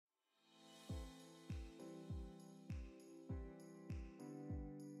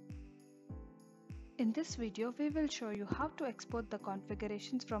In this video, we will show you how to export the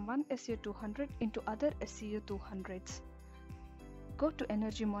configurations from one SCU200 into other SCU200s. Go to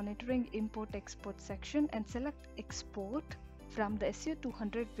Energy Monitoring Import-Export section and select Export from the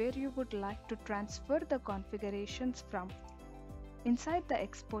SCU200 where you would like to transfer the configurations from. Inside the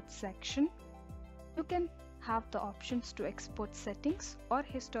Export section, you can have the options to export settings or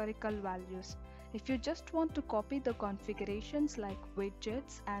historical values. If you just want to copy the configurations like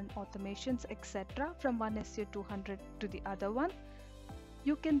widgets and automations etc. from one SCU200 to the other one,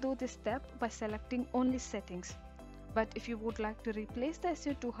 you can do this step by selecting only settings. But if you would like to replace the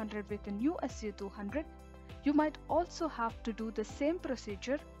SCU200 with a new SCU200, you might also have to do the same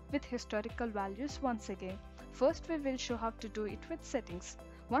procedure with historical values once again. First, we will show how to do it with settings.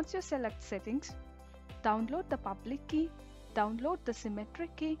 Once you select settings, download the public key, download the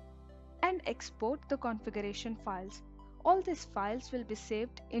symmetric key, and export the configuration files. All these files will be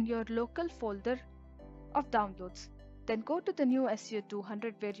saved in your local folder of downloads. Then go to the new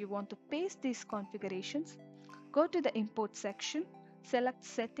SCU200 where you want to paste these configurations. Go to the import section, select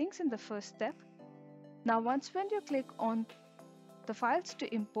settings in the first step. Now when you click on the files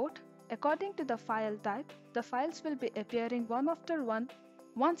to import, according to the file type, the files will be appearing one after one.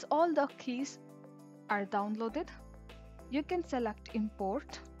 Once all the keys are downloaded, you can select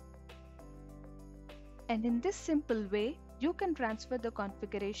import. And in this simple way, you can transfer the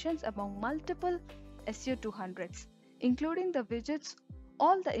configurations among multiple SCU200s. Including the widgets,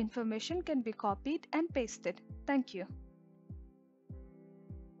 all the information can be copied and pasted. Thank you.